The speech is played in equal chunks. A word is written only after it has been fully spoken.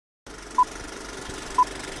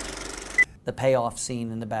the payoff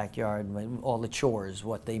scene in the backyard, all the chores,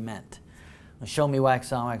 what they meant. Show me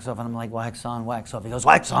wax on, wax off, and I'm like, wax on, wax off. He goes,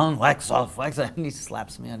 wax on, wax off, wax on, and he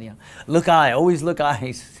slaps me on the, look eye, always look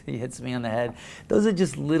eye. He hits me on the head. Those are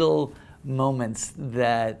just little moments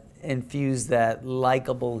that infuse that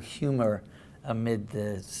likable humor amid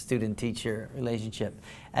the student-teacher relationship.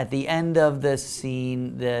 At the end of the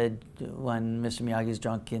scene, when Mr. Miyagi's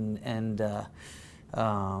drunk and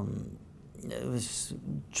it was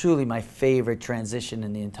truly my favorite transition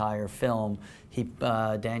in the entire film.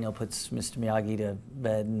 Daniel puts Mr. Miyagi to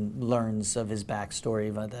bed and learns of his backstory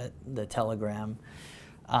about the telegram.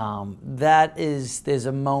 There's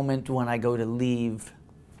a moment when I go to leave,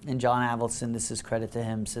 and John Avildsen, this is credit to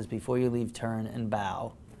him, says, before you leave, turn and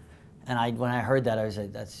bow. And when I heard that, I was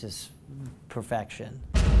like, that's just perfection.